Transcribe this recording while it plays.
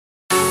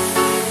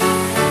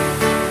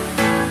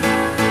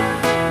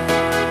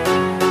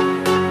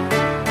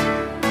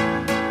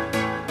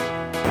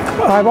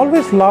I've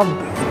always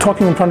loved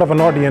talking in front of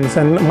an audience,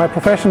 and my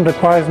profession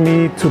requires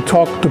me to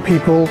talk to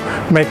people,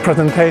 make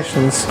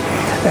presentations.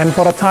 And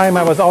for a time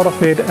I was out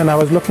of it, and I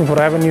was looking for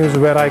avenues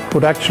where I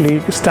could actually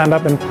stand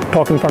up and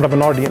talk in front of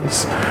an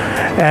audience.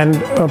 And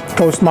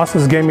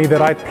Toastmasters gave me the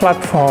right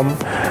platform,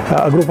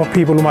 a group of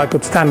people whom I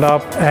could stand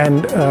up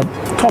and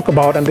talk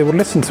about, and they would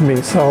listen to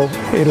me. So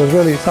it was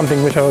really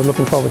something which I was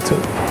looking forward to.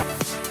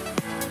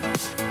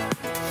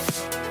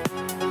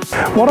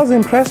 What has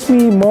impressed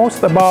me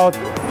most about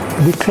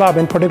the club,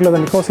 in particular the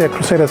Nicosia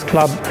Crusaders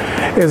Club,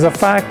 is the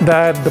fact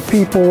that the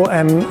people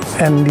and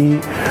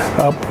the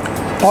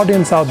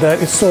audience out there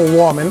is so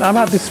warm. And I've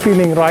had this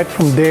feeling right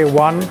from day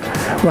one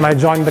when I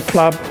joined the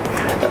club.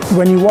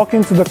 When you walk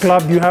into the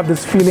club, you have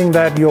this feeling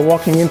that you're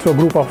walking into a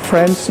group of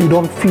friends. You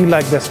don't feel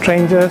like they're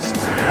strangers.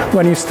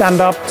 When you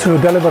stand up to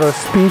deliver a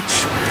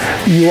speech,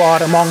 you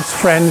are amongst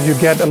friends. You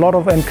get a lot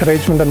of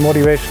encouragement and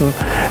motivation.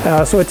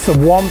 So it's the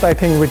warmth, I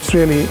think, which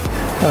really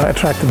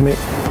attracted me.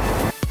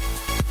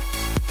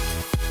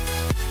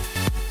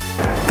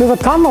 There's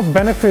a ton of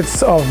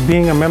benefits of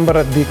being a member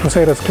at the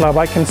Crusaders Club.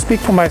 I can speak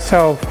for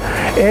myself.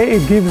 A,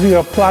 it gives you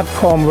a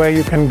platform where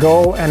you can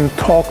go and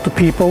talk to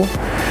people.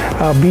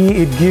 B,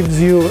 it gives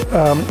you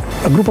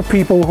a group of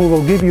people who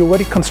will give you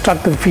very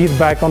constructive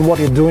feedback on what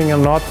you're doing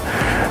and not.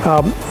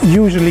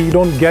 Usually you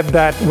don't get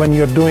that when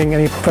you're doing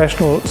any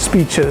professional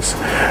speeches.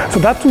 So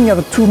that to me are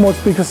the two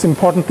most biggest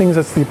important things.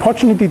 It's the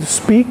opportunity to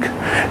speak,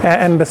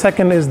 and the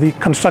second is the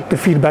constructive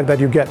feedback that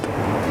you get.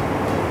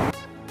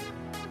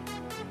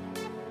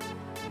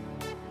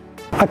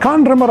 I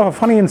can't remember a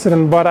funny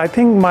incident, but I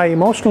think my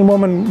emotional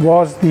moment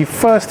was the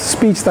first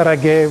speech that I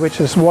gave, which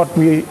is what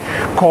we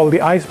call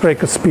the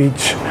icebreaker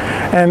speech.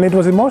 And it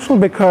was emotional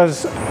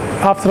because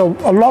after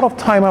a lot of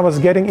time I was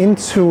getting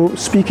into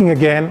speaking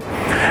again,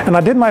 and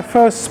I did my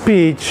first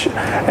speech,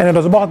 and it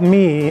was about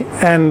me,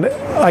 and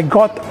I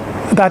got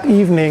that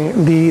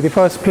evening the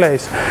first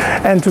place.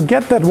 And to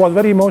get that was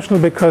very emotional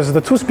because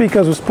the two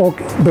speakers who spoke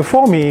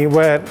before me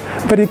were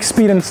very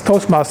experienced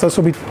Toastmasters,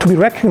 so to be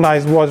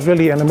recognized was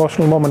really an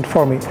emotional moment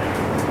for me.